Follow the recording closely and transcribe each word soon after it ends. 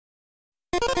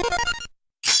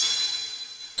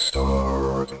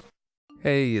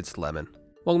Hey, it's Lemon.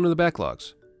 Welcome to the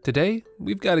Backlogs. Today,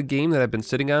 we've got a game that I've been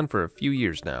sitting on for a few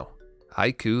years now.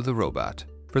 Haiku the Robot.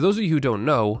 For those of you who don't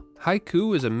know,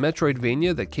 Haiku is a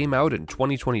Metroidvania that came out in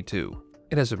 2022.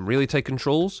 It has some really tight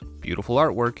controls, beautiful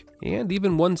artwork, and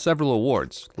even won several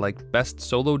awards, like Best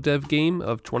Solo Dev Game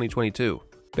of 2022.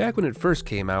 Back when it first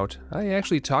came out, I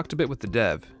actually talked a bit with the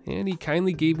dev, and he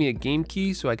kindly gave me a game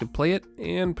key so I could play it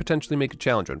and potentially make a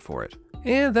challenge run for it.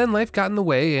 And then life got in the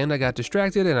way and I got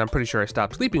distracted, and I'm pretty sure I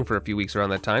stopped sleeping for a few weeks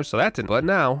around that time, so that didn't. But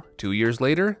now, 2 years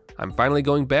later, I'm finally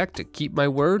going back to keep my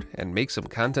word and make some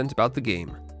content about the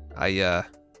game.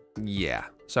 Yeah,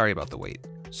 sorry about the wait.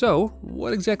 So,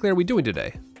 what exactly are we doing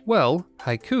today? Well,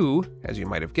 Haiku, as you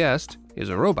might have guessed, is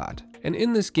a robot. And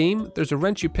in this game, there's a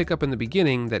wrench you pick up in the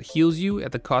beginning that heals you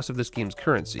at the cost of this game's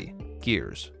currency,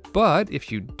 gears. But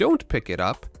if you don't pick it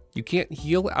up, you can't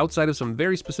heal outside of some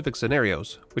very specific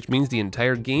scenarios, which means the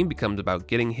entire game becomes about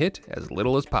getting hit as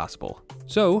little as possible.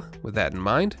 So, with that in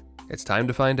mind, it's time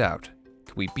to find out.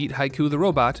 Can we beat Haiku the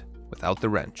robot without the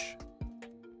wrench?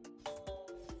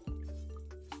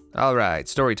 Alright,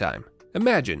 story time.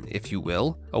 Imagine, if you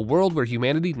will, a world where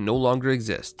humanity no longer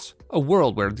exists. A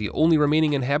world where the only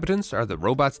remaining inhabitants are the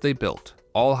robots they built,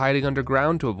 all hiding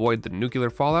underground to avoid the nuclear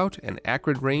fallout and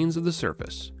acrid rains of the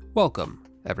surface. Welcome,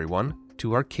 everyone,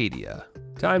 to Arcadia.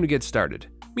 Time to get started.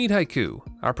 Meet Haiku,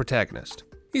 our protagonist.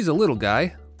 He's a little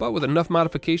guy, but with enough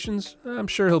modifications, I'm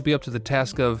sure he'll be up to the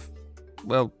task of,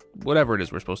 well, whatever it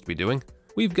is we're supposed to be doing.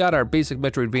 We've got our basic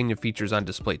Metroidvania features on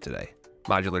display today.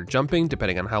 Modular jumping,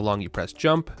 depending on how long you press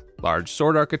jump, large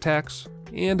sword arc attacks,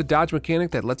 and a dodge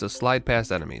mechanic that lets us slide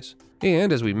past enemies.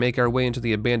 And as we make our way into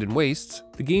the abandoned wastes,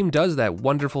 the game does that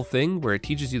wonderful thing where it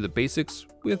teaches you the basics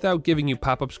without giving you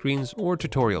pop-up screens or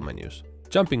tutorial menus.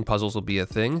 Jumping puzzles will be a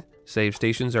thing, save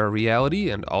stations are a reality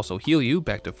and also heal you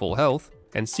back to full health,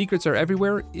 and secrets are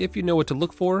everywhere if you know what to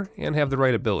look for and have the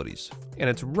right abilities. And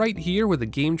it's right here where the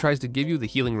game tries to give you the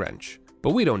healing wrench.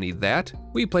 But we don't need that.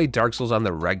 We play Dark Souls on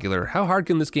the regular. How hard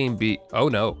can this game be? Oh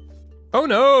no. Oh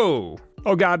no!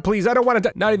 Oh god, please, I don't want to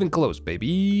die. Not even close,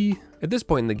 baby. At this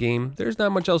point in the game, there's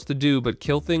not much else to do but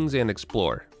kill things and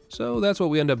explore. So that's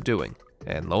what we end up doing.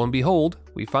 And lo and behold,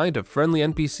 we find a friendly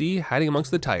NPC hiding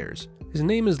amongst the tires. His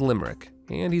name is Limerick,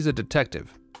 and he's a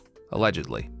detective.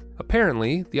 Allegedly.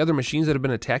 Apparently, the other machines that have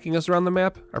been attacking us around the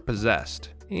map are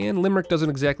possessed, and Limerick doesn't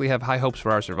exactly have high hopes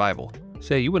for our survival.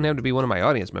 Say, you wouldn't have to be one of my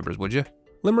audience members, would you?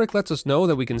 Limerick lets us know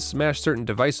that we can smash certain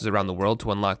devices around the world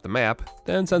to unlock the map,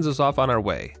 then sends us off on our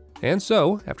way. And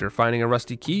so, after finding a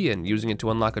rusty key and using it to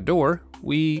unlock a door,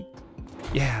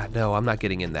 yeah, no, I'm not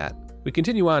getting in that. We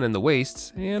continue on in the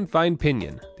wastes and find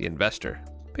Pinion, the investor.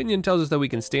 Pinion tells us that we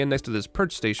can stand next to this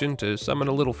perch station to summon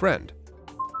a little friend.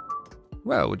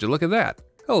 Well, would you look at that?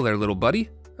 Hello there, little buddy.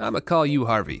 I'ma call you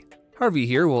Harvey. Harvey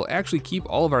here will actually keep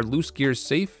all of our loose gears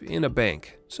safe in a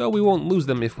bank, so we won't lose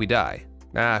them if we die.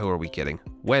 Ah, who are we kidding?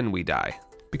 When we die.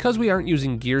 Because we aren't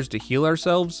using gears to heal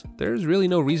ourselves, there's really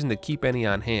no reason to keep any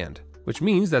on hand. Which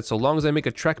means that so long as I make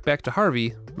a trek back to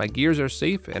Harvey, my gears are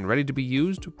safe and ready to be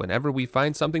used whenever we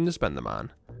find something to spend them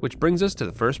on. Which brings us to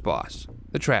the first boss,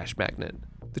 the Trash Magnet.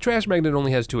 The Trash Magnet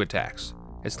only has 2 attacks.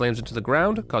 It slams into the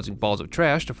ground, causing balls of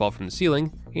trash to fall from the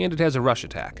ceiling, and it has a rush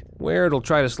attack, where it'll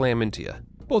try to slam into you.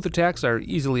 Both attacks are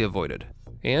easily avoided.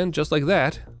 And just like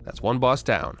that, that's one boss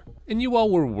down. And you all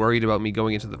were worried about me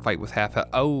going into the fight with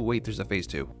oh wait, there's a phase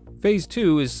 2. Phase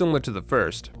 2 is similar to the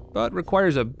first, but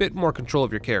requires a bit more control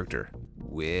of your character,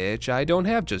 which I don't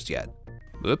have just yet.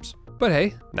 Oops. But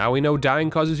hey, now we know dying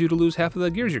causes you to lose half of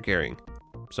the gears you're carrying.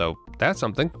 So that's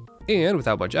something. And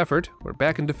without much effort, we're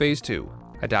back into phase 2.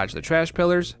 I dodge the trash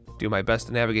pillars, do my best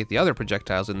to navigate the other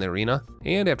projectiles in the arena,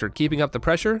 and after keeping up the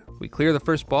pressure, we clear the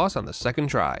first boss on the second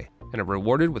try, and are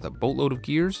rewarded with a boatload of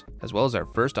gears, as well as our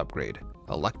first upgrade,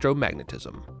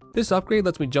 electromagnetism. This upgrade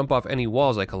lets me jump off any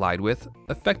walls I collide with,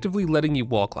 effectively letting you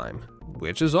wall climb,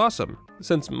 which is awesome,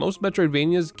 since most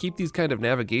Metroidvanias keep these kind of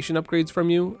navigation upgrades from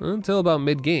you until about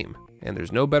mid-game, and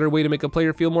there's no better way to make a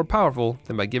player feel more powerful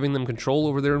than by giving them control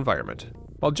over their environment.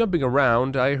 While jumping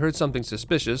around, I heard something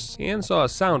suspicious and saw a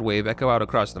sound wave echo out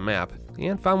across the map,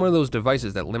 and found one of those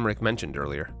devices that Limerick mentioned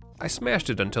earlier. I smashed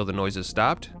it until the noises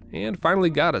stopped, and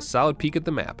finally got a solid peek at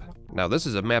the map. Now this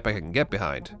is a map I can get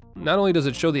behind. Not only does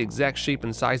it show the exact shape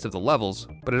and size of the levels,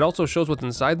 but it also shows what's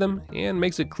inside them and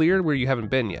makes it clear where you haven't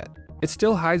been yet. It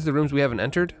still hides the rooms we haven't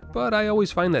entered, but I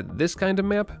always find that this kind of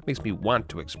map makes me want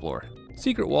to explore.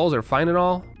 Secret walls are fine and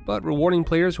all, but rewarding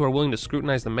players who are willing to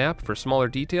scrutinize the map for smaller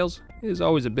details is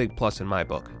always a big plus in my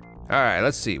book. Alright,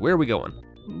 let's see, where are we going?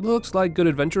 Looks like good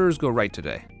adventurers go right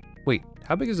today. Wait,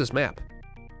 how big is this map?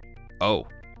 Oh,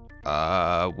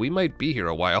 We might be here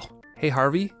a while. Hey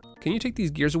Harvey, can you take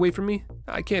these gears away from me?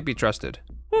 I can't be trusted.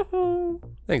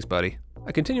 Thanks, buddy.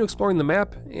 I continue exploring the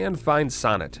map and find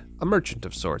Sonnet, a merchant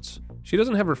of sorts. She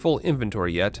doesn't have her full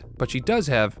inventory yet, but she does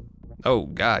have... Oh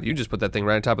god, you just put that thing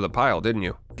right on top of the pile, didn't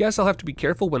you? Guess I'll have to be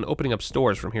careful when opening up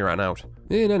stores from here on out.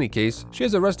 In any case, she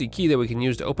has a rusty key that we can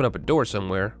use to open up a door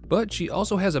somewhere, but she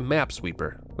also has a map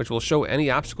sweeper, which will show any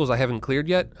obstacles I haven't cleared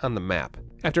yet on the map.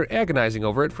 After agonizing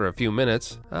over it for a few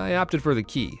minutes, I opted for the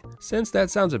key, since that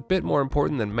sounds a bit more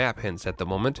important than map hints at the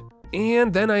moment.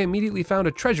 And then I immediately found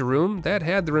a treasure room that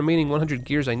had the remaining 100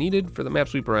 gears I needed for the map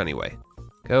sweeper anyway.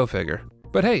 Go figure.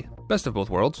 But hey, best of both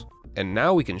worlds. And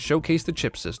now we can showcase the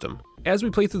chip system. As we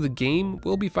play through the game,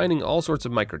 we'll be finding all sorts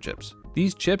of microchips.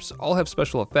 These chips all have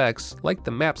special effects, like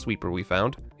the map sweeper we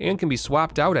found, and can be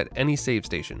swapped out at any save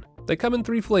station. They come in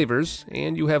 3 flavors,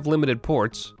 and you have limited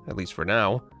ports, at least for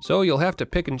now, so you'll have to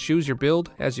pick and choose your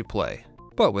build as you play.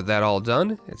 But with that all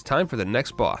done, it's time for the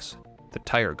next boss, the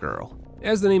Tire Girl.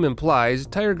 As the name implies,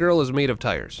 Tire Girl is made of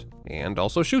tires, and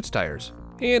also shoots tires,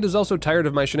 and is also tired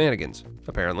of my shenanigans,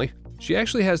 apparently. She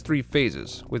actually has 3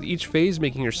 phases, with each phase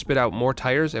making her spit out more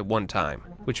tires at one time,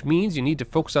 which means you need to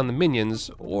focus on the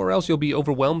minions, or else you'll be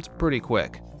overwhelmed pretty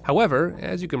quick. However,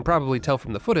 as you can probably tell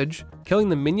from the footage, killing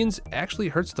the minions actually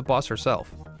hurts the boss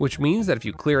herself, which means that if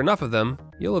you clear enough of them,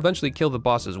 you'll eventually kill the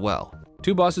boss as well.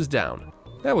 2 bosses down.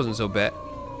 That wasn't so bad.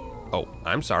 Oh,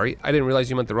 I'm sorry, I didn't realize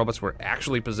you meant the robots were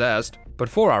actually possessed. But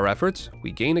for our efforts,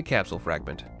 we gain a capsule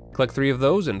fragment. Collect 3 of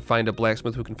those and find a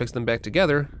blacksmith who can fix them back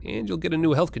together, and you'll get a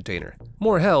new health container.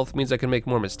 More health means I can make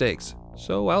more mistakes,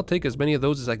 so I'll take as many of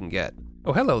those as I can get.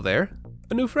 Oh, hello there.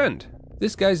 A new friend.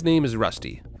 This guy's name is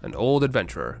Rusty, an old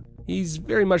adventurer. He's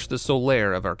very much the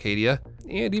Solaire of Arcadia,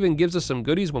 and even gives us some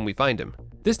goodies when we find him.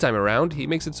 This time around, he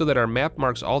makes it so that our map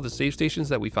marks all the save stations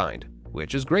that we find,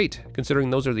 which is great, considering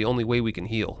those are the only way we can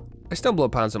heal. I stumble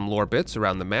upon some lore bits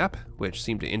around the map, which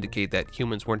seem to indicate that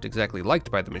humans weren't exactly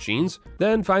liked by the machines,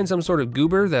 then find some sort of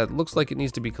goober that looks like it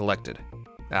needs to be collected.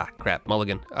 Ah, crap,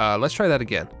 mulligan. Let's try that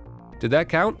again. Did that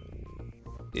count?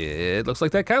 It looks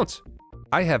like that counts.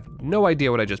 I have no idea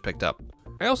what I just picked up.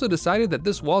 I also decided that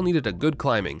this wall needed a good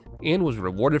climbing, and was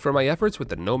rewarded for my efforts with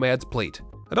the Nomad's Plate.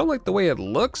 I don't like the way it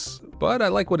looks, but I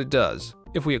like what it does.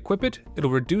 If we equip it, it'll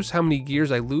reduce how many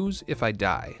gears I lose if I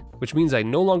die, which means I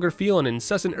no longer feel an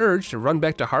incessant urge to run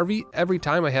back to Harvey every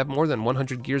time I have more than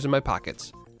 100 gears in my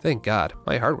pockets. Thank God,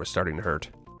 my heart was starting to hurt.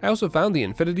 I also found the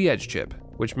Infinity Edge chip,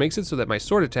 which makes it so that my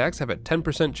sword attacks have a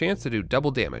 10% chance to do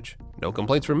double damage. No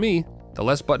complaints from me. The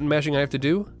less button mashing I have to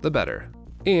do, the better.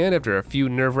 And after a few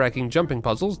nerve-wracking jumping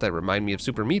puzzles that remind me of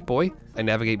Super Meat Boy, I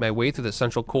navigate my way through the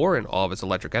central core and all of its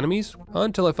electric enemies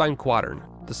until I find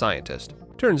Quadern, the scientist.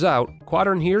 Turns out,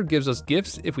 Quadern here gives us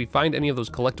gifts if we find any of those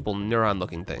collectible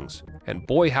neuron-looking things. And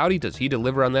boy howdy does he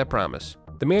deliver on that promise.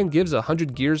 The man gives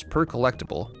 100 gears per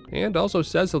collectible, and also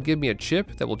says he'll give me a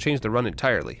chip that will change the run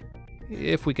entirely.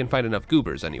 If we can find enough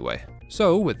goobers anyway.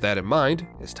 So, with that in mind,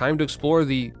 it's time to explore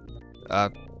the...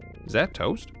 is that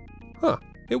Toast? Huh,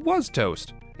 it was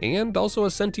Toast. And also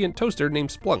a sentient toaster named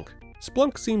Splunk.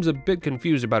 Splunk seems a bit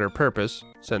confused about her purpose,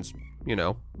 since, you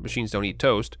know, machines don't eat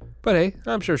toast. But hey,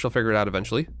 I'm sure she'll figure it out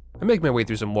eventually. I make my way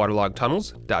through some waterlogged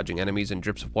tunnels, dodging enemies and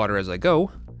drips of water as I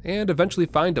go, and eventually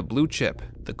find a blue chip,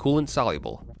 the Coolant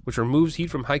Soluble, which removes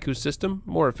heat from Haiku's system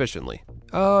more efficiently.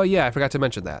 Oh yeah, I forgot to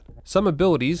mention that. Some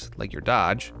abilities, like your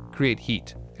dodge, create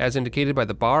heat, as indicated by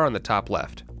the bar on the top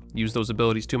left. Use those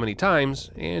abilities too many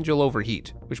times, and you'll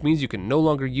overheat, which means you can no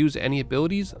longer use any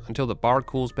abilities until the bar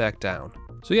cools back down.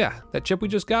 So yeah, that chip we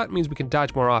just got means we can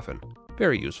dodge more often.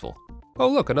 Very useful. Oh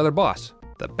look, another boss.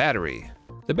 The battery.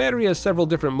 The battery has several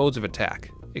different modes of attack.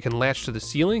 It can latch to the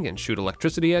ceiling and shoot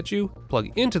electricity at you, plug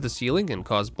into the ceiling and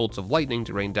cause bolts of lightning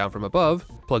to rain down from above,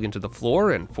 plug into the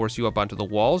floor and force you up onto the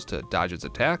walls to dodge its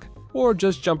attack, or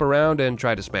just jump around and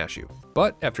try to smash you.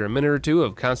 But after a minute or two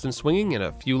of constant swinging and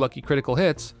a few lucky critical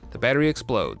hits, the battery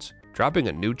explodes, dropping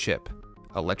a new chip,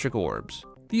 electric orbs.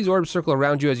 These orbs circle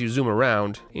around you as you zoom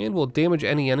around, and will damage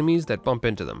any enemies that bump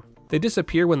into them. They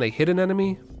disappear when they hit an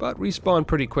enemy, but respawn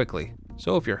pretty quickly.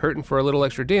 So if you're hurting for a little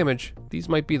extra damage, these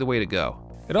might be the way to go.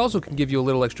 It also can give you a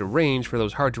little extra range for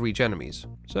those hard to reach enemies.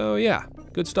 So yeah,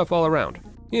 good stuff all around.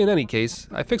 In any case,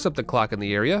 I fix up the clock in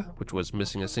the area, which was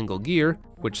missing a single gear,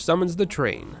 which summons the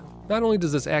train. Not only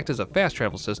does this act as a fast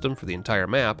travel system for the entire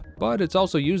map, but it's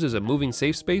also used as a moving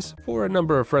safe space for a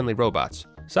number of friendly robots.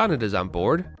 Sonnet is on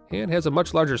board, and has a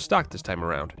much larger stock this time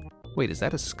around. Wait, is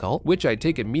that a skull? Which I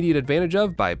take immediate advantage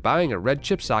of by buying a red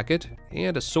chip socket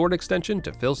and a sword extension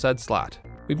to fill said slot.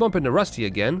 We bump into Rusty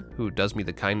again, who does me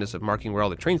the kindness of marking where all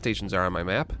the train stations are on my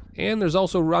map, and there's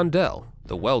also Rondell,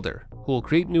 the welder, who will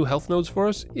create new health nodes for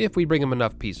us if we bring him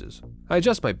enough pieces. I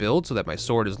adjust my build so that my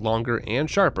sword is longer and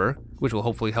sharper, which will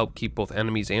hopefully help keep both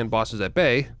enemies and bosses at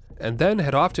bay, and then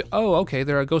head off to, oh okay,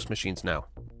 there are ghost machines now.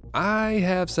 I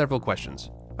have several questions.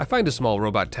 I find a small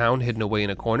robot town hidden away in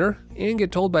a corner, and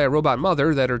get told by a robot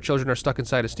mother that her children are stuck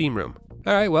inside a steam room.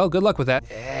 Alright, well, good luck with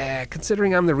that.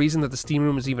 Considering I'm the reason that the steam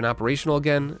room is even operational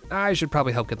again, I should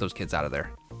probably help get those kids out of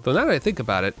there. Though now that I think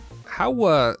about it, how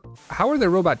are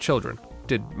their robot children?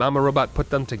 Did Mama Robot put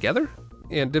them together?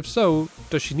 And if so,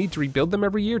 does she need to rebuild them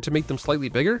every year to make them slightly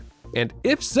bigger? And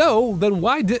if so, then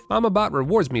why did Mama Bot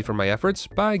rewards me for my efforts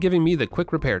by giving me the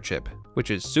quick repair chip,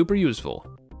 which is super useful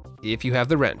if you have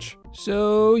the wrench.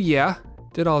 So yeah,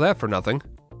 did all that for nothing.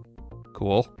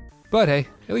 Cool. But hey,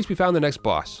 at least we found the next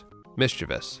boss,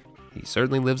 Mischievous. He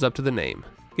certainly lives up to the name.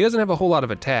 He doesn't have a whole lot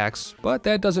of attacks, but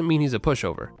that doesn't mean he's a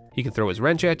pushover. He can throw his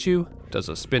wrench at you, does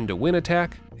a spin to win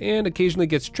attack, and occasionally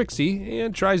gets tricksy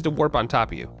and tries to warp on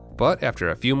top of you. But after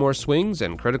a few more swings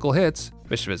and critical hits,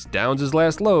 Mischievous downs his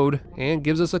last load and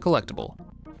gives us a collectible.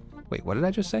 Wait, what did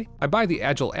I just say? I buy the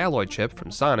Agile Alloy chip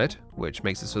from Sonnet, which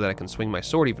makes it so that I can swing my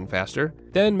sword even faster,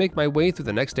 then make my way through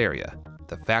the next area,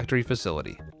 the factory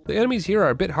facility. The enemies here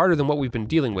are a bit harder than what we've been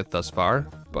dealing with thus far,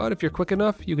 but if you're quick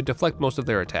enough, you can deflect most of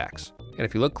their attacks. And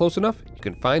if you look close enough, you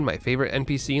can find my favorite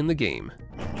NPC in the game.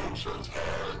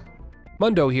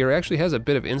 Mundo here actually has a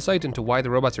bit of insight into why the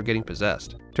robots are getting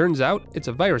possessed. Turns out, it's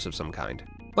a virus of some kind.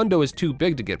 Mundo is too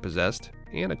big to get possessed,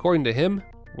 and according to him,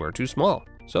 we're too small.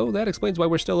 So that explains why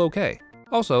we're still okay.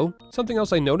 Also, something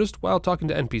else I noticed while talking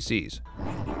to NPCs.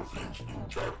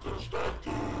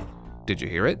 Did you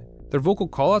hear it? Their vocal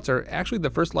callouts are actually the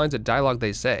first lines of dialogue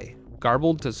they say,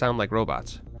 garbled to sound like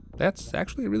robots. That's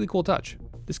actually a really cool touch.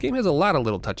 This game has a lot of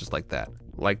little touches like that,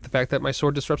 like the fact that my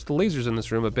sword disrupts the lasers in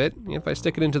this room a bit if I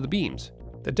stick it into the beams.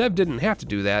 The dev didn't have to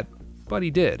do that, but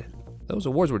he did. Those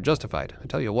awards were justified, I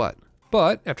tell you what.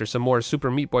 But after some more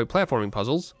Super Meat Boy platforming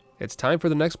puzzles, it's time for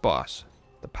the next boss,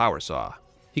 the Power Saw.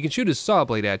 He can shoot his saw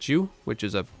blade at you, which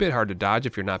is a bit hard to dodge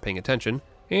if you're not paying attention,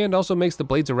 and also makes the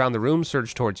blades around the room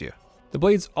surge towards you. The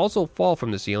blades also fall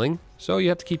from the ceiling, so you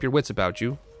have to keep your wits about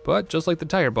you, but just like the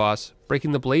tire boss,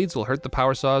 breaking the blades will hurt the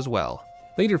Power Saw as well.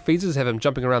 Later phases have him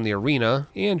jumping around the arena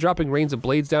and dropping rains of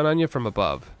blades down on you from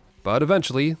above. But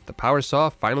eventually, the Power Saw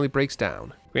finally breaks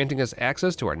down, granting us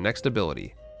access to our next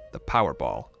ability, the Power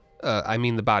Ball.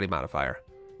 The body modifier.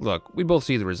 Look, we both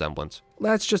see the resemblance.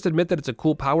 Let's just admit that it's a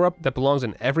cool power-up that belongs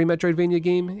in every Metroidvania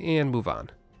game and move on.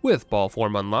 With ball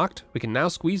form unlocked, we can now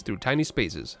squeeze through tiny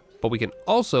spaces, but we can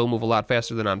also move a lot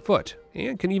faster than on foot,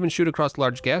 and can even shoot across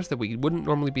large gaps that we wouldn't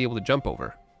normally be able to jump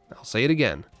over. I'll say it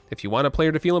again, if you want a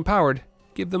player to feel empowered,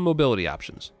 give them mobility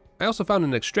options. I also found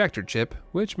an extractor chip,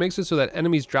 which makes it so that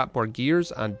enemies drop more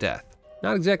gears on death.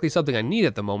 Not exactly something I need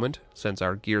at the moment, since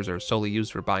our gears are solely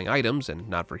used for buying items and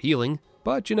not for healing,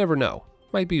 but you never know.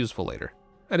 Might be useful later.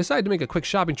 I decided to make a quick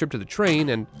shopping trip to the train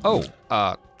and,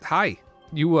 hi.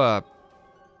 You're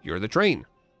the train.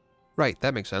 Right,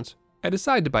 that makes sense. I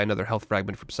decided to buy another health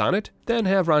fragment from Sonnet, then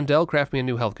have Rondell craft me a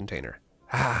new health container.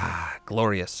 Ah,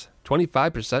 glorious.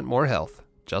 25% more health,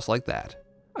 just like that.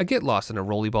 I get lost in a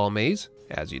rollerball maze,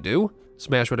 as you do,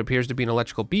 smash what appears to be an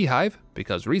electrical beehive,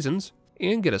 because reasons,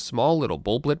 and get a small little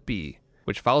bulblet bee,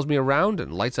 which follows me around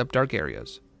and lights up dark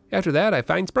areas. After that, I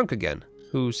find Sprunk again,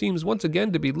 who seems once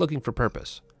again to be looking for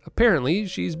purpose. Apparently,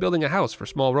 she's building a house for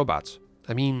small robots.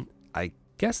 I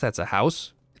guess that's a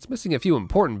house. It's missing a few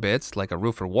important bits, like a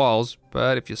roof or walls,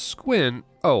 but if you squint...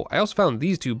 Oh, I also found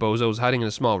these two bozos hiding in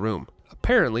a small room.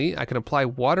 Apparently, I can apply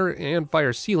water and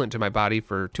fire sealant to my body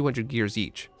for 200 gears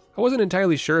each. I wasn't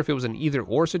entirely sure if it was an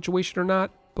either-or situation or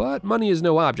not, but money is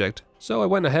no object, so I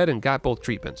went ahead and got both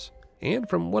treatments. And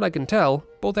from what I can tell,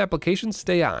 both applications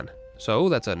stay on. So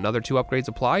that's another 2 upgrades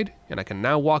applied, and I can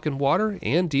now walk in water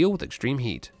and deal with extreme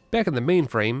heat. Back in the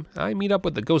mainframe, I meet up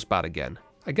with the Ghostbot again.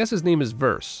 I guess his name is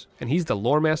Verse, and he's the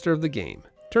lore master of the game.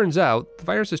 Turns out, the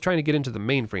virus is trying to get into the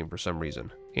mainframe for some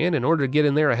reason. And in order to get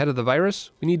in there ahead of the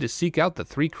virus, we need to seek out the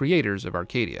 3 creators of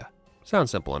Arcadia.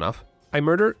 Sounds simple enough. I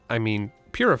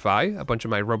purify a bunch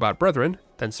of my robot brethren,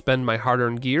 then spend my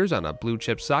hard-earned gears on a blue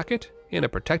chip socket and a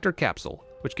protector capsule,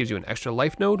 which gives you an extra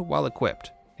life node while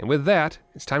equipped. And with that,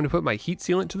 it's time to put my heat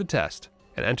sealant to the test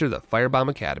and enter the Firebomb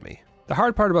Academy. The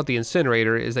hard part about the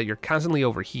incinerator is that you're constantly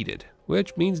overheated,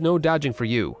 which means no dodging for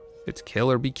you. It's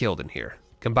kill or be killed in here.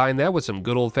 Combine that with some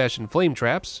good old-fashioned flame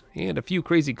traps and a few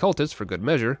crazy cultists for good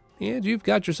measure, and you've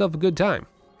got yourself a good time.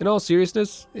 In all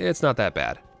seriousness, it's not that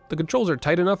bad. The controls are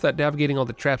tight enough that navigating all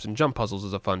the traps and jump puzzles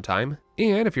is a fun time,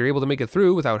 and if you're able to make it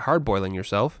through without hard-boiling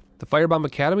yourself, the Firebomb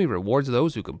Academy rewards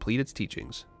those who complete its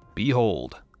teachings.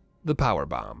 Behold, the Power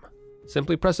Bomb.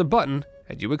 Simply press a button,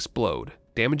 and you explode,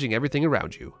 damaging everything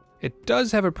around you. It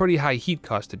does have a pretty high heat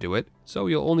cost to do it, so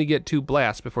you'll only get 2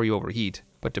 blasts before you overheat,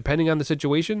 but depending on the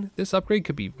situation, this upgrade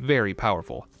could be very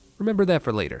powerful. Remember that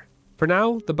for later. For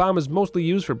now, the bomb is mostly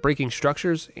used for breaking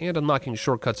structures and unlocking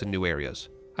shortcuts in new areas.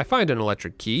 I find an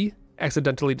electric key,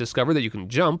 accidentally discover that you can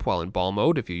jump while in ball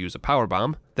mode if you use a power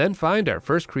bomb, then find our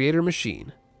first creator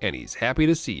machine, and he's happy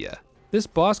to see ya. This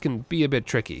boss can be a bit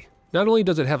tricky. Not only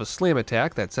does it have a slam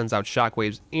attack that sends out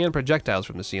shockwaves and projectiles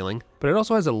from the ceiling, but it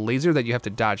also has a laser that you have to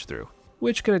dodge through,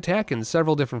 which can attack in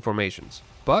several different formations.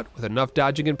 But with enough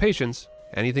dodging and patience,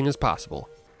 anything is possible,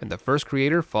 and the first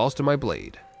creator falls to my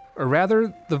blade. Or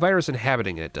rather, the virus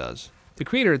inhabiting it does. The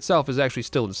creator itself is actually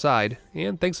still inside,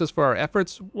 and thanks us for our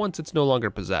efforts once it's no longer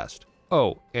possessed.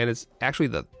 Oh, and it's actually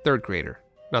the third creator,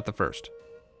 not the first,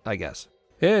 I guess.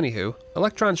 Anywho,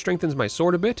 Electron strengthens my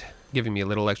sword a bit, giving me a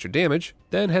little extra damage,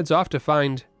 then heads off to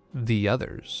find the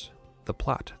others. The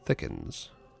plot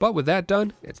thickens. But with that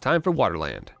done, it's time for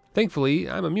Waterland. Thankfully,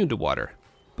 I'm immune to water,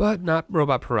 but not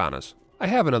robot piranhas. I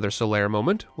have another Solaire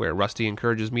moment, where Rusty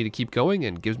encourages me to keep going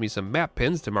and gives me some map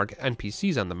pins to mark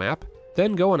NPCs on the map,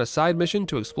 then go on a side mission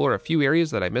to explore a few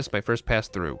areas that I missed my first pass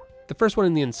through. The first one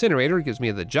in the incinerator gives me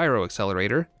the gyro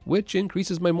accelerator, which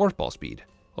increases my morph ball speed.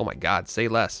 Oh my god, say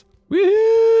less.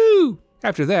 Woohoo!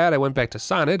 After that, I went back to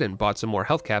Sonnet and bought some more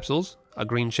health capsules, a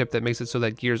green chip that makes it so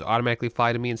that gears automatically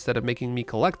fly to me instead of making me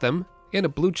collect them, and a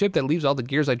blue chip that leaves all the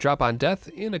gears I drop on death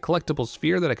in a collectible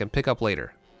sphere that I can pick up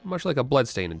later, much like a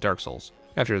bloodstain in Dark Souls.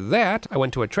 After that, I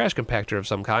went to a trash compactor of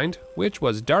some kind, which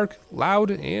was dark,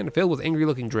 loud, and filled with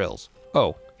angry-looking drills.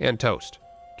 Oh, and Toast.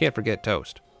 Can't forget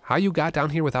Toast. How you got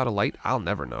down here without a light, I'll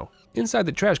never know. Inside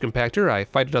the trash compactor, I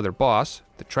fight another boss,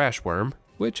 the Trash Worm,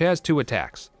 which has 2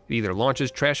 attacks. It either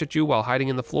launches trash at you while hiding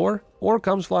in the floor, or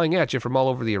comes flying at you from all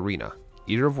over the arena,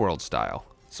 Eater of Worlds style.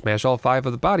 Smash all 5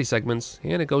 of the body segments,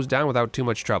 and it goes down without too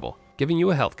much trouble, giving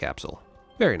you a health capsule.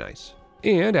 Very nice.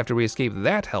 And after we escape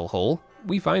that hellhole,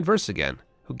 we find Verse again,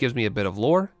 who gives me a bit of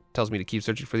lore, tells me to keep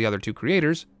searching for the other 2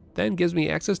 creators, then gives me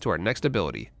access to our next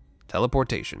ability,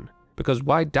 teleportation. Because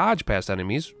why dodge past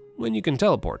enemies when you can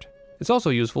teleport? It's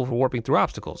also useful for warping through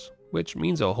obstacles, which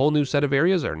means a whole new set of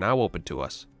areas are now open to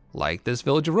us. Like this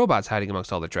village of robots hiding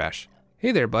amongst all the trash.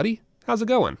 Hey there, buddy. How's it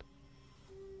going?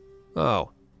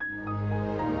 Oh.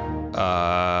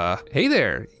 Hey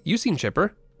there. You seem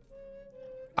chipper.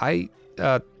 Do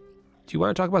you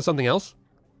want to talk about something else?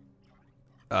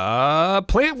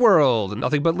 Plant World.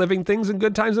 Nothing but living things and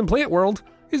good times in Plant World.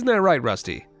 Isn't that right,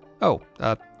 Rusty? Oh,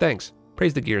 thanks.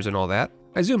 Praise the gears and all that.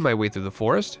 I zoom my way through the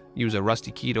forest, use a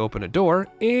rusty key to open a door,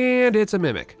 and it's a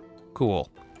mimic. Cool.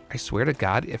 I swear to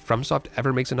God, if FromSoft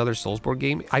ever makes another Soulsborne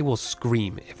game, I will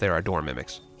scream if there are door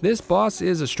mimics. This boss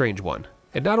is a strange one.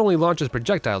 It not only launches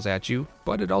projectiles at you,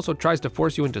 but it also tries to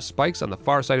force you into spikes on the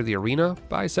far side of the arena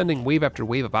by sending wave after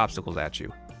wave of obstacles at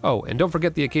you. Oh, and don't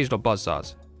forget the occasional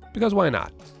buzzsaws. Because why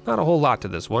not? Not a whole lot to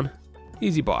this one.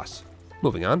 Easy boss.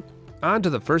 Moving on. On to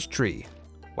the first tree.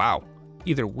 Wow.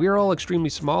 Either we're all extremely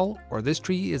small, or this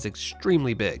tree is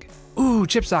extremely big. Ooh,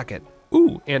 chip socket.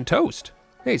 Ooh, and toast.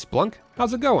 Hey, Splunk,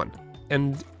 how's it going?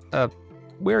 And,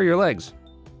 where are your legs?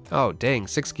 Oh, dang,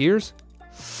 6 gears?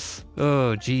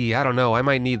 Oh, gee, I don't know, I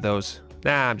might need those.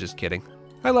 Nah, I'm just kidding.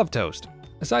 I love toast.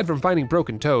 Aside from finding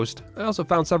broken toast, I also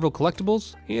found several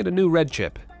collectibles and a new red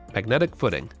chip, magnetic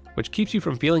footing, which keeps you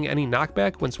from feeling any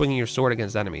knockback when swinging your sword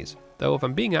against enemies. Though if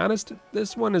I'm being honest,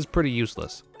 this one is pretty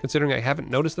useless, considering I haven't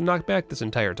noticed the knockback this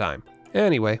entire time.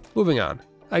 Anyway, moving on.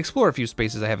 I explore a few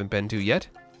spaces I haven't been to yet.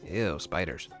 Ew,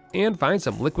 spiders. And find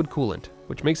some liquid coolant,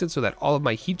 which makes it so that all of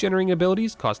my heat generating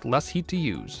abilities cost less heat to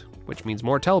use, which means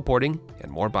more teleporting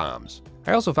and more bombs.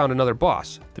 I also found another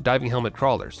boss, the diving helmet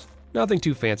crawlers. Nothing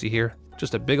too fancy here,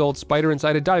 just a big old spider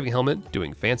inside a diving helmet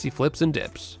doing fancy flips and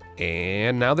dips.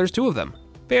 And now there's 2 of them.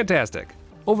 Fantastic.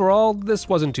 Overall, this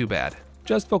wasn't too bad.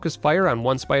 Just focus fire on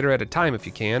one spider at a time if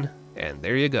you can, and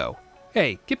there you go.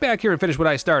 Hey, get back here and finish what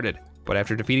I started. But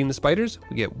after defeating the spiders,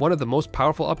 we get one of the most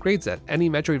powerful upgrades that any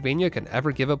Metroidvania can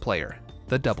ever give a player,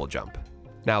 the double jump.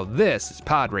 Now this is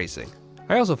pod racing.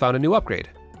 I also found a new upgrade,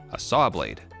 a saw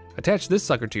blade. Attach this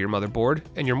sucker to your motherboard,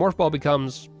 and your morph ball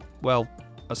becomes, well,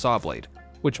 a saw blade.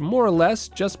 Which more or less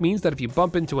just means that if you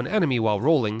bump into an enemy while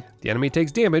rolling, the enemy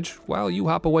takes damage while you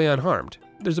hop away unharmed.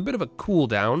 There's a bit of a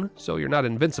cooldown, so you're not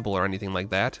invincible or anything like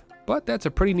that, but that's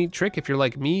a pretty neat trick if you're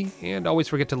like me and always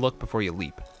forget to look before you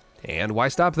leap. And why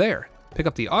stop there? Pick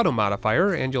up the auto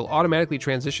modifier and you'll automatically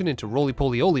transition into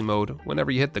roly-poly-oly mode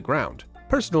whenever you hit the ground.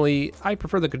 Personally, I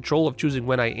prefer the control of choosing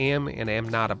when I am and am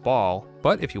not a ball,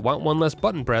 but if you want one less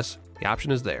button press, the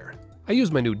option is there. I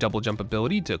use my new double jump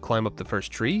ability to climb up the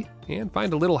first tree and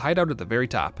find a little hideout at the very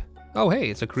top. Oh hey,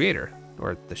 it's a creator.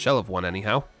 or the shell of one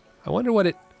anyhow. I wonder what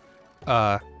it,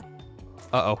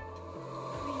 uh-oh.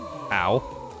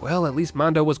 Ow. Well, at least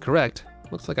Mondo was correct.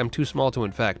 Looks like I'm too small to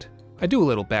infect. I do a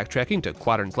little backtracking to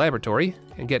Quadrant's laboratory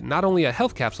and get not only a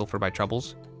health capsule for my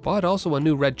troubles, but also a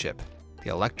new red chip, the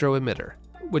electro emitter,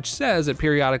 which says it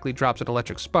periodically drops an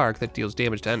electric spark that deals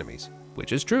damage to enemies,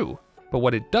 which is true. But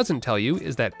what it doesn't tell you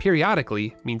is that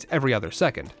periodically means every other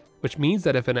second, which means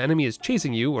that if an enemy is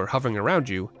chasing you or hovering around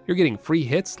you, you're getting free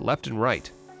hits left and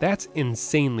right. That's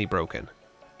insanely broken,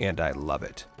 and I love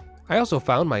it. I also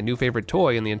found my new favorite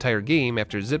toy in the entire game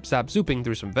after zip-zap-zooping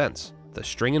through some vents, the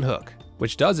string and hook,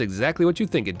 which does exactly what you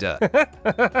think it does.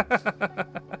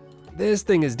 This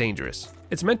thing is dangerous.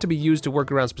 It's meant to be used to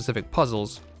work around specific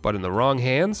puzzles, but in the wrong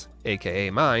hands, aka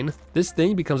mine, this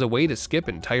thing becomes a way to skip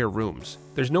entire rooms.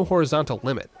 There's no horizontal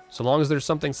limit. So long as there's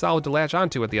something solid to latch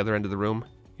onto at the other end of the room,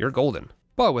 you're golden.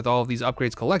 But with all of these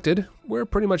upgrades collected, we're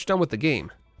pretty much done with the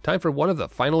game. Time for one of the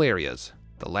final areas,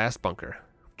 the last bunker.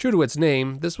 True to its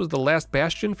name, this was the last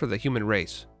bastion for the human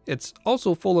race. It's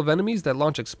also full of enemies that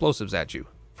launch explosives at you,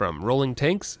 from rolling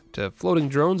tanks to floating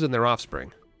drones and their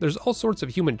offspring. There's all sorts of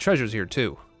human treasures here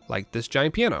too, like this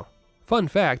giant piano. Fun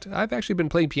fact, I've actually been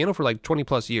playing piano for like 20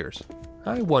 plus years.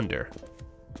 I wonder.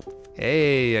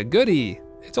 Hey, a goodie!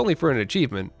 It's only for an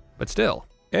achievement, but still.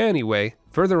 Anyway,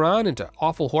 further on into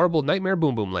awful horrible nightmare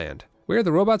boom boom land, where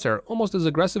the robots are almost as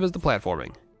aggressive as the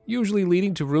platforming, usually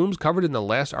leading to rooms covered in the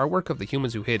last artwork of the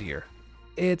humans who hid here.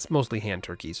 It's mostly hand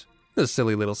turkeys. The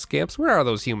silly little scamps, where are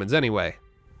those humans anyway?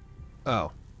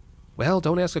 Oh. Well,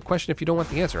 don't ask a question if you don't want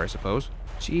the answer, I suppose.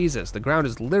 Jesus, the ground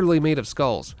is literally made of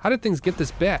skulls. How did things get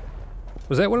this bad?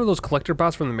 Was that one of those collector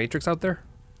bots from the Matrix out there?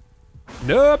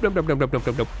 Nope.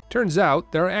 Turns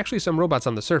out, there are actually some robots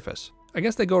on the surface. I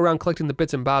guess they go around collecting the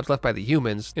bits and bobs left by the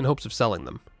humans in hopes of selling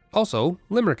them. Also,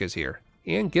 Limerick is here,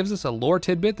 and gives us a lore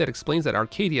tidbit that explains that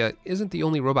Arcadia isn't the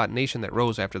only robot nation that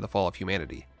rose after the fall of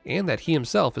humanity, and that he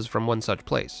himself is from one such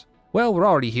place. Well, we're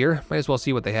already here, might as well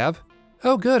see what they have.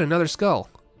 Oh good, another skull.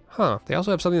 Huh, they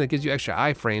also have something that gives you extra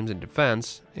iframes and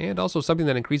defense, and also something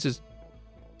that increases...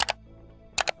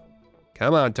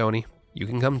 Come on, Tony, you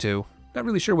can come too. Not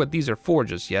really sure what these are for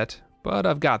just yet, but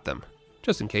I've got them.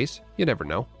 Just in case, you never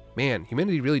know. Man,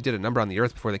 humanity really did a number on the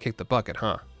Earth before they kicked the bucket,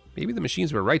 huh? Maybe the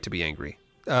machines were right to be angry.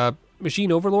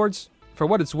 Machine overlords? For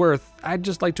what it's worth, I'd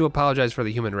just like to apologize for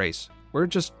the human race. We're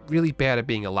just really bad at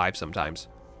being alive sometimes.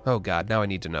 Oh god, now I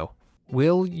need to know.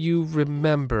 Will you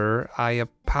remember I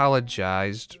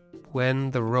apologized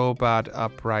when the robot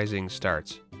uprising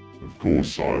starts? Of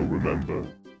course I'll remember,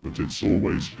 but it's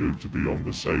always good to be on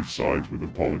the safe side with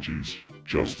apologies,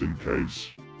 just in case.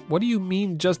 What do you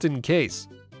mean, just in case?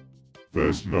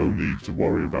 There's no need to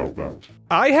worry about that.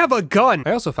 I have a gun!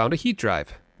 I also found a heat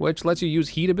drive, which lets you use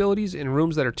heat abilities in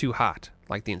rooms that are too hot,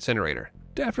 like the incinerator.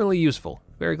 Definitely useful.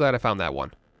 Very glad I found that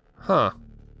one. Huh.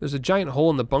 There's a giant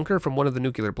hole in the bunker from one of the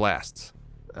nuclear blasts.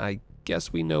 I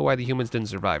guess we know why the humans didn't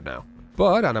survive now.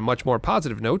 But on a much more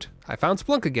positive note, I found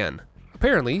Splunk again.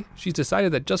 Apparently, she's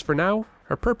decided that just for now,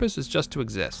 her purpose is just to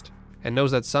exist, and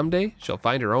knows that someday she'll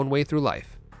find her own way through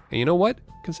life. And you know what?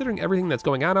 Considering everything that's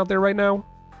going on out there right now,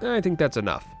 I think that's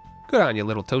enough. Good on you,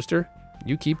 little toaster.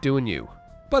 You keep doing you.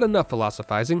 But enough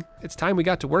philosophizing. It's time we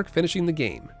got to work finishing the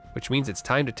game, which means it's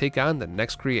time to take on the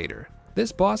next creator.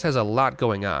 This boss has a lot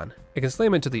going on. It can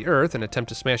slam into the earth and attempt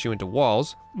to smash you into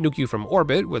walls, nuke you from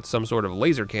orbit with some sort of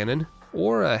laser cannon,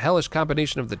 or a hellish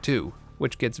combination of the two,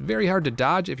 which gets very hard to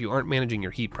dodge if you aren't managing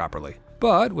your heat properly.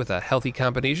 But with a healthy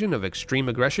combination of extreme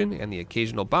aggression and the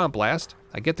occasional bomb blast,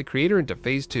 I get the creator into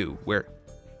phase 2, where,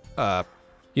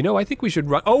 you know, I think we should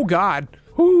run. Oh god!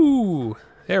 Whoo!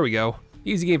 There we go.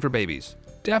 Easy game for babies.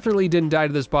 Definitely didn't die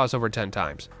to this boss over 10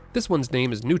 times. This one's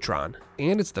name is Neutron,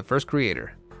 and it's the first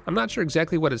creator. I'm not sure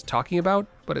exactly what it's talking about,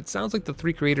 but it sounds like the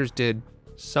 3 creators did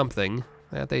something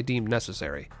that they deemed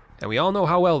necessary. And we all know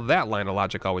how well that line of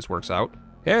logic always works out.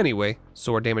 Anyway,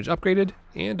 sword damage upgraded,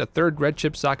 and a 3rd red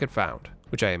chip socket found,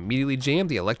 which I immediately jammed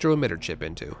the electro emitter chip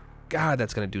into. God,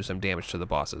 that's gonna do some damage to the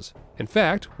bosses. In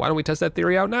fact, why don't we test that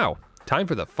theory out now? Time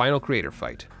for the final creator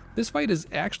fight. This fight is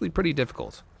actually pretty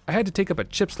difficult. I had to take up a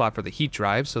chip slot for the heat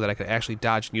drive so that I could actually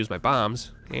dodge and use my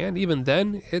bombs, and even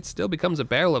then, it still becomes a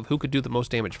battle of who could do the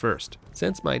most damage first,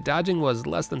 since my dodging was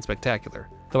less than spectacular.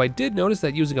 Though I did notice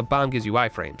that using a bomb gives you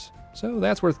iframes, so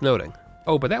that's worth noting.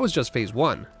 Oh, but that was just phase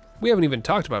 1. We haven't even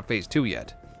talked about phase 2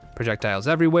 yet. Projectiles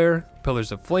everywhere,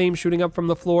 pillars of flame shooting up from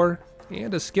the floor,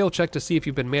 and a skill check to see if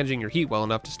you've been managing your heat well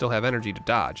enough to still have energy to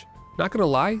dodge. Not gonna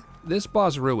lie, this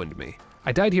boss ruined me.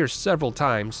 I died here several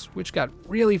times, which got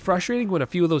really frustrating when a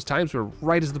few of those times were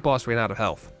right as the boss ran out of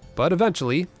health. But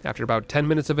eventually, after about 10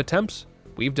 minutes of attempts,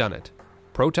 we've done it.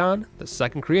 Proton, the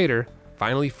second creator,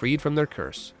 finally freed from their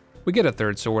curse. We get a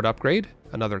third sword upgrade,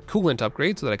 another coolant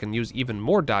upgrade so that I can use even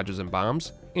more dodges and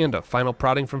bombs, and a final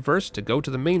prodding from first to go to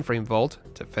the mainframe vault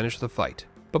to finish the fight.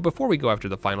 But before we go after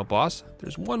the final boss,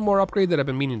 there's one more upgrade that I've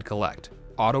been meaning to collect: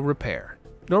 auto repair.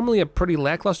 Normally a pretty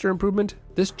lackluster improvement,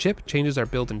 this chip changes our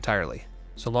build entirely.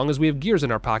 So long as we have gears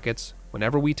in our pockets,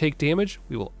 whenever we take damage,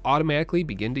 we will automatically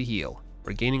begin to heal,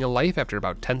 regaining a life after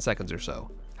about 10 seconds or so.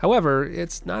 However,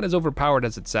 it's not as overpowered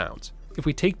as it sounds. If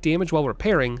we take damage while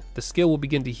repairing, the skill will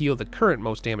begin to heal the current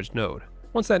most damaged node.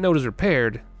 Once that node is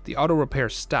repaired, the auto repair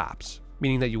stops,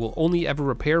 meaning that you will only ever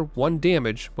repair 1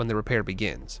 damage when the repair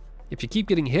begins. If you keep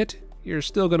getting hit, you're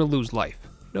still going to lose life,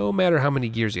 no matter how many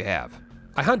gears you have.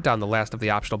 I hunt down the last of the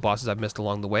optional bosses I've missed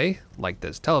along the way, like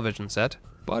this television set,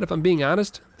 but if I'm being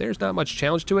honest, there's not much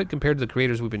challenge to it compared to the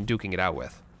creators we've been duking it out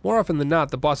with. More often than not,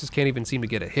 the bosses can't even seem to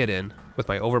get a hit in, with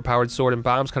my overpowered sword and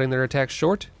bombs cutting their attacks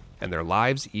short, and their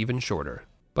lives even shorter.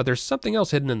 But there's something else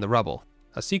hidden in the rubble,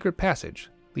 a secret passage,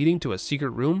 leading to a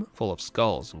secret room full of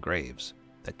skulls and graves,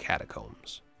 the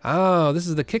catacombs. Oh, this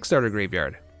is the Kickstarter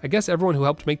graveyard. I guess everyone who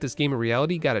helped make this game a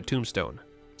reality got a tombstone.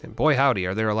 And boy howdy,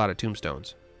 are there a lot of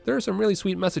tombstones. There are some really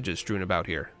sweet messages strewn about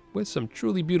here, with some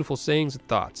truly beautiful sayings and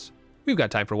thoughts. We've got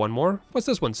time for one more. What's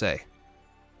this one say?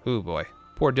 Ooh boy,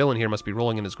 poor Dylan here must be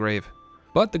rolling in his grave.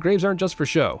 But the graves aren't just for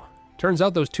show. Turns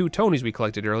out those 2 Tonys we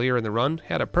collected earlier in the run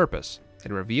had a purpose,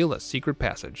 and reveal a secret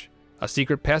passage. A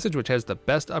secret passage which has the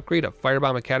best upgrade a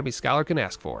Firebomb Academy scholar can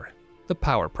ask for: the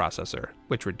power processor,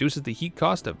 which reduces the heat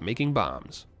cost of making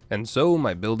bombs. And so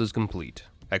my build is complete.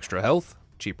 Extra health,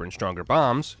 cheaper and stronger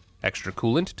bombs, extra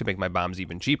coolant to make my bombs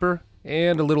even cheaper,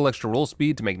 and a little extra roll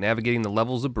speed to make navigating the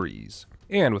levels a breeze.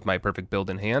 And with my perfect build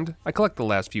in hand, I collect the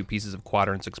last few pieces of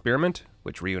Quadrant's experiment,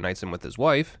 which reunites him with his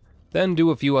wife, then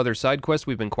do a few other side quests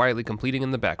we've been quietly completing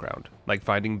in the background, like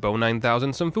finding Bo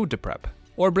 9000 some food to prep,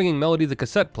 or bringing Melody the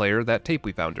cassette player that tape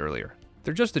we found earlier.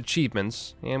 They're just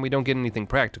achievements, and we don't get anything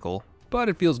practical, but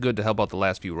it feels good to help out the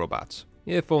last few robots,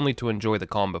 if only to enjoy the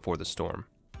calm before the storm.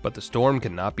 But the storm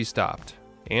cannot be stopped,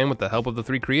 and with the help of the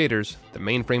 3 creators, the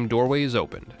mainframe doorway is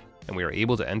opened, and we are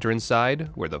able to enter inside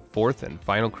where the 4th and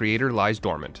final creator lies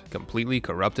dormant, completely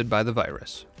corrupted by the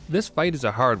virus. This fight is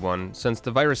a hard one, since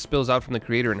the virus spills out from the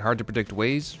creator in hard to predict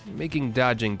ways, making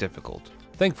dodging difficult.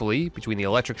 Thankfully, between the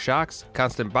electric shocks,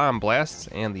 constant bomb blasts,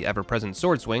 and the ever-present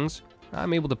sword swings,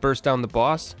 I'm able to burst down the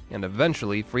boss and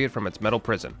eventually free it from its metal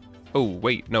prison. Oh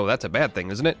wait, no, that's a bad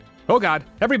thing, isn't it? Oh god,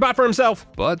 every bot for himself!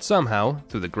 But somehow,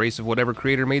 through the grace of whatever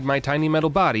creator made my tiny metal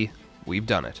body, we've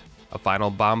done it. A final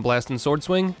bomb blast and sword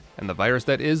swing, and the virus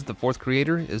that is the 4th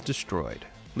creator is destroyed,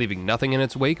 leaving nothing in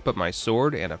its wake but my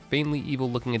sword and a faintly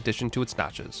evil-looking addition to its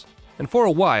notches. And for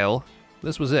a while,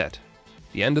 this was it.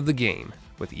 The end of the game,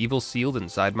 with evil sealed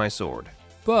inside my sword.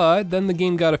 But then the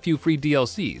game got a few free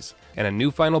DLCs, and a new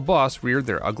final boss reared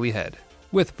their ugly head.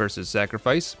 With Versus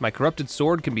Sacrifice, my corrupted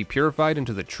sword can be purified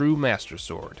into the true Master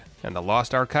Sword, and the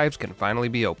lost archives can finally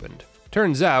be opened.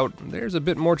 Turns out, there's a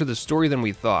bit more to the story than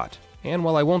we thought, and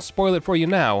while I won't spoil it for you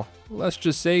now, let's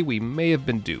just say we may have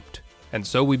been duped. And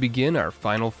so we begin our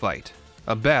final fight,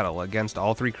 a battle against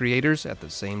all 3 creators at the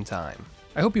same time.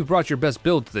 I hope you've brought your best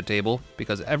build to the table,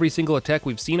 because every single attack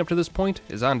we've seen up to this point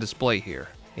is on display here,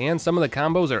 and some of the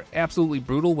combos are absolutely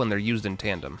brutal when they're used in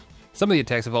tandem. Some of the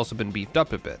attacks have also been beefed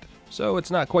up a bit, so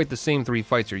it's not quite the same 3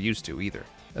 fights you're used to either.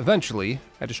 Eventually,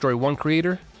 I destroy one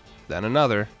creator, then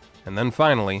another, and then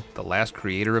finally, the last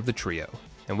creator of the trio.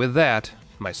 And with that,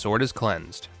 my sword is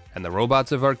cleansed, and the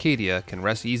robots of Arcadia can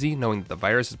rest easy knowing that the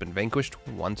virus has been vanquished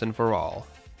once and for all.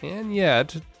 And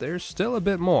yet, there's still a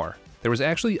bit more. There was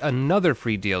actually another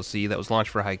free DLC that was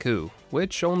launched for Haiku,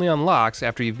 which only unlocks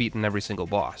after you've beaten every single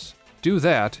boss. Do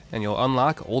that, and you'll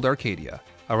unlock Old Arcadia,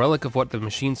 a relic of what the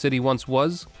Machine City once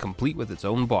was, complete with its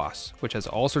own boss, which has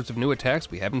all sorts of new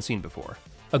attacks we haven't seen before.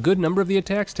 A good number of the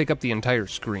attacks take up the entire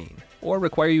screen, or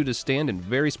require you to stand in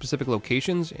very specific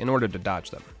locations in order to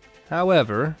dodge them.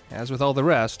 However, as with all the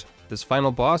rest, this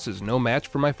final boss is no match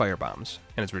for my firebombs,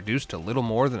 and is reduced to little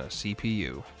more than a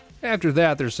CPU. After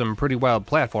that, there's some pretty wild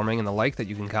platforming and the like that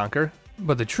you can conquer,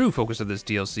 but the true focus of this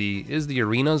DLC is the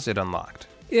arenas it unlocked.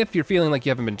 If you're feeling like you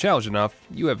haven't been challenged enough,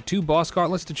 you have 2 boss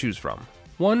gauntlets to choose from.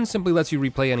 One simply lets you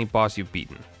replay any boss you've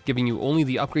beaten, giving you only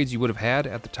the upgrades you would have had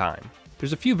at the time.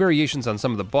 There's a few variations on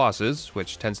some of the bosses,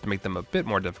 which tends to make them a bit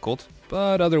more difficult,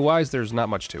 but otherwise there's not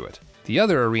much to it. The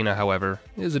other arena, however,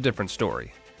 is a different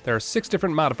story. There are 6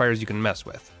 different modifiers you can mess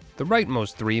with. The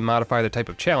rightmost 3 modify the type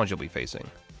of challenge you'll be facing,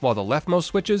 while the leftmost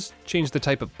switches change the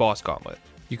type of boss gauntlet.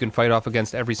 You can fight off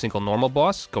against every single normal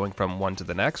boss, going from one to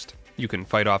the next. You can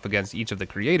fight off against each of the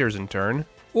creators in turn,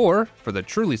 or, for the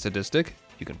truly sadistic,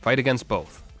 you can fight against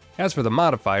both. As for the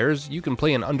modifiers, you can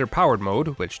play in underpowered mode,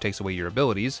 which takes away your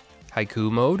abilities,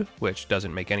 Haiku mode, which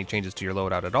doesn't make any changes to your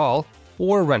loadout at all,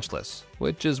 or wrenchless,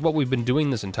 which is what we've been doing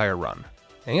this entire run.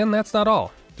 And that's not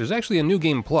all. There's actually a new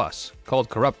game plus, called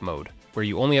Corrupt mode, where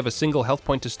you only have a single health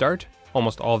point to start,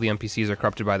 almost all the NPCs are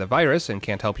corrupted by the virus and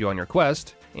can't help you on your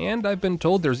quest, and I've been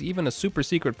told there's even a super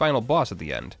secret final boss at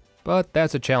the end. But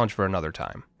that's a challenge for another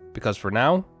time, because for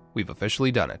now, we've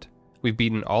officially done it. We've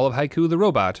beaten all of Haiku the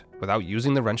robot without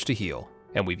using the wrench to heal,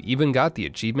 and we've even got the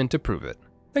achievement to prove it.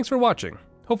 Thanks for watching.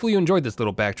 Hopefully you enjoyed this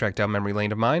little backtrack down memory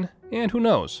lane of mine, and who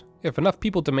knows, if enough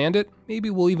people demand it, maybe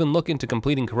we'll even look into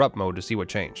completing Corrupt mode to see what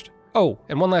changed. Oh,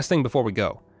 and one last thing before we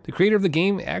go. The creator of the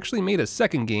game actually made a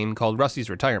second game called Rusty's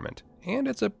Retirement, and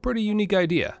it's a pretty unique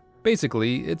idea.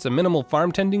 Basically, it's a minimal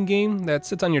farm tending game that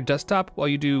sits on your desktop while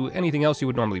you do anything else you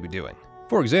would normally be doing.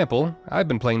 For example, I've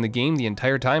been playing the game the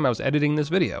entire time I was editing this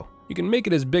video. You can make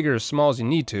it as big or as small as you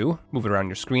need to, move it around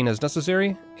your screen as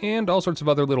necessary, and all sorts of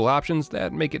other little options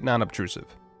that make it non-obtrusive.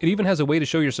 It even has a way to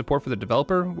show your support for the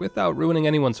developer without ruining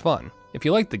anyone's fun. If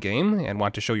you like the game and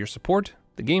want to show your support,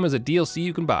 the game is a DLC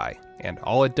you can buy, and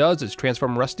all it does is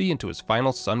transform Rusty into his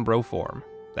final Sunbro form.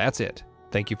 That's it.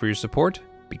 Thank you for your support,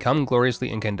 become gloriously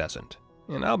incandescent.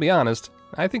 And I'll be honest,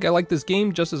 I think I like this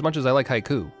game just as much as I like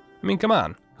Haiku. I mean, come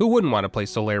on, who wouldn't want to play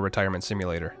Solaire Retirement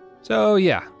Simulator? So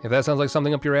yeah, if that sounds like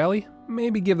something up your alley,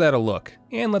 maybe give that a look,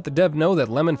 and let the dev know that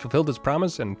Lemon fulfilled his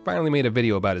promise and finally made a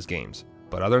video about his games.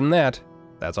 But other than that,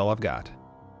 that's all I've got.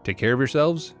 Take care of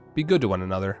yourselves, be good to one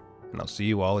another, and I'll see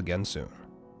you all again soon.